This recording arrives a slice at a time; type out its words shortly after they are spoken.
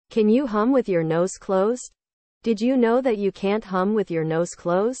Can you hum with your nose closed? Did you know that you can't hum with your nose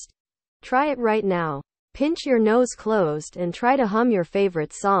closed? Try it right now. Pinch your nose closed and try to hum your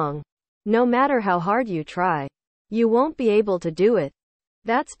favorite song. No matter how hard you try, you won't be able to do it.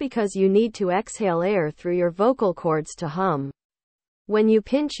 That's because you need to exhale air through your vocal cords to hum. When you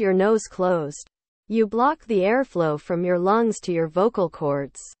pinch your nose closed, you block the airflow from your lungs to your vocal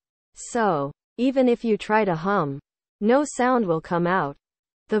cords. So, even if you try to hum, no sound will come out.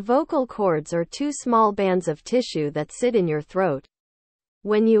 The vocal cords are two small bands of tissue that sit in your throat.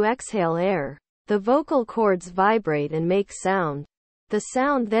 When you exhale air, the vocal cords vibrate and make sound. The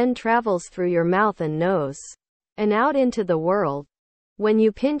sound then travels through your mouth and nose, and out into the world. When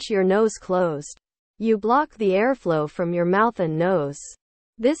you pinch your nose closed, you block the airflow from your mouth and nose.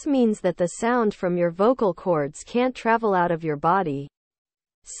 This means that the sound from your vocal cords can't travel out of your body.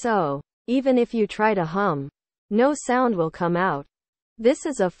 So, even if you try to hum, no sound will come out. This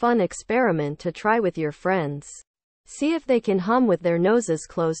is a fun experiment to try with your friends. See if they can hum with their noses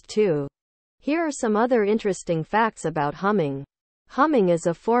closed too. Here are some other interesting facts about humming. Humming is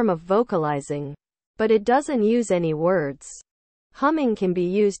a form of vocalizing, but it doesn't use any words. Humming can be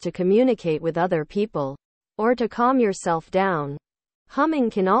used to communicate with other people, or to calm yourself down.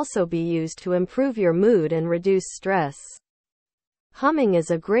 Humming can also be used to improve your mood and reduce stress. Humming is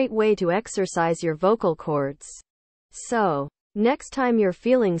a great way to exercise your vocal cords. So, next time you're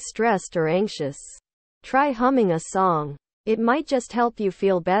feeling stressed or anxious, try humming a song. It might just help you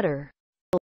feel better.